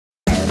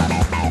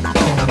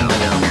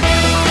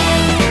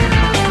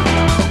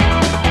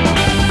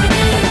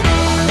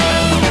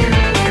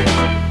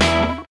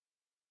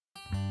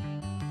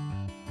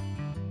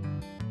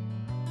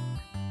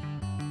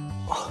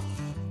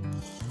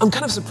I'm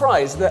kind of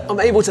surprised that I'm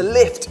able to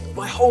lift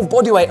my whole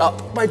body weight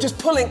up by just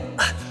pulling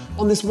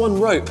on this one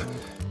rope.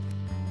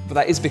 But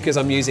that is because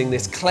I'm using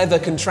this clever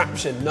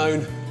contraption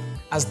known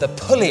as the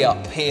pulley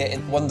up here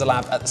in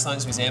Wonderlab at the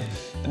Science Museum.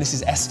 And this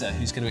is Esther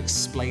who's going to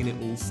explain it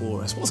all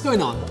for us. What's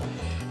going on?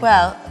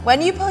 Well,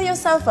 when you pull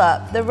yourself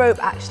up, the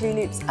rope actually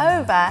loops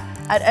over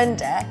and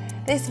under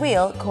this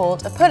wheel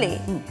called a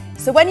pulley.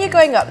 So when you're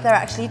going up, there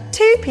are actually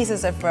two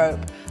pieces of rope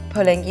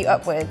pulling you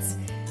upwards,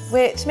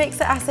 which makes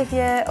it as if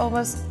you're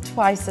almost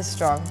twice as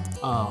strong.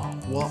 Oh,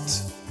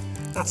 what?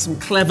 That's some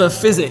clever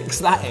physics,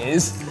 that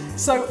is.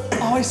 So,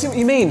 oh, I see what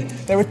you mean.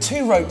 There are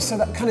two ropes, so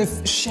that kind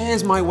of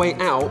shares my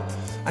weight out,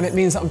 and it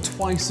means that I'm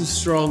twice as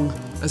strong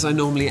as I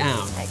normally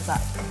am.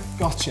 Exactly.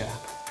 Gotcha.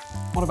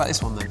 What about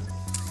this one then?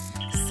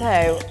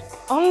 So,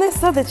 on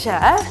this other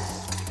chair...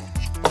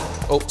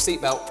 Oh,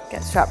 seatbelt.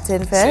 Get strapped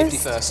in first. Safety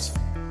first.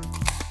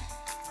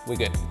 We're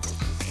good.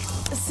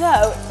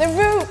 So, the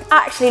rope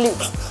actually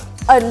loops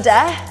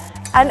under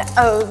and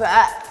over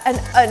and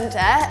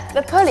under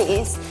the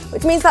pulleys,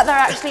 which means that there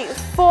are actually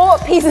 4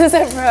 pieces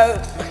of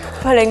rope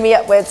pulling me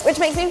upwards, which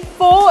makes me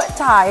 4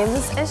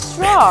 times as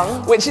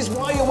strong. Which is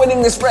why you're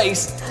winning this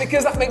race,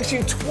 because that makes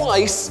you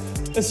twice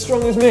as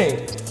strong as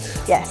me.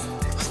 Yes.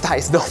 That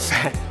is not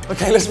fair.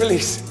 Okay, let's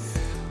release.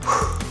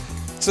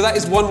 So that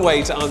is one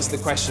way to answer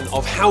the question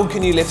of how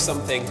can you lift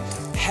something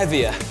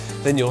heavier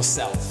than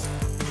yourself.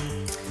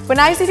 When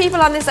I see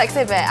people on this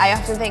exhibit, I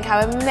often think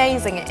how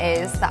amazing it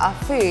is that our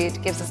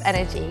food gives us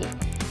energy,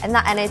 and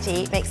that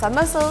energy makes our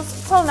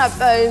muscles pull on our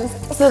bones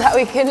so that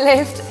we can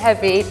lift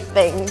heavy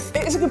things.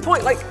 It's a good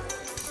point, like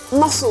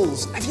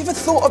muscles. Have you ever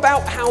thought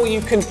about how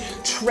you can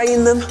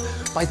train them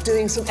by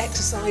doing some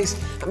exercise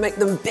and make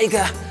them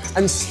bigger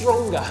and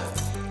stronger?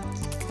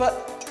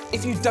 But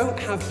if you don't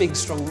have big,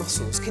 strong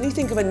muscles, can you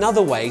think of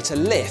another way to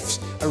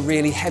lift a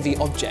really heavy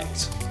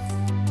object?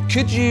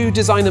 Could you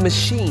design a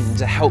machine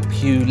to help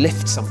you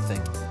lift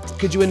something?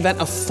 Could you invent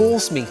a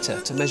force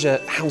meter to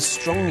measure how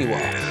strong you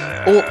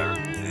are?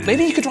 Or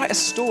maybe you could write a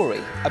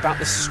story about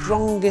the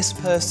strongest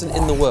person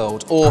in the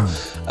world, or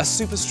a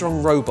super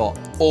strong robot,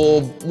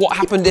 or what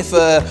happened if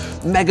a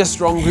mega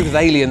strong group of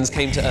aliens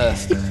came to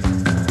Earth.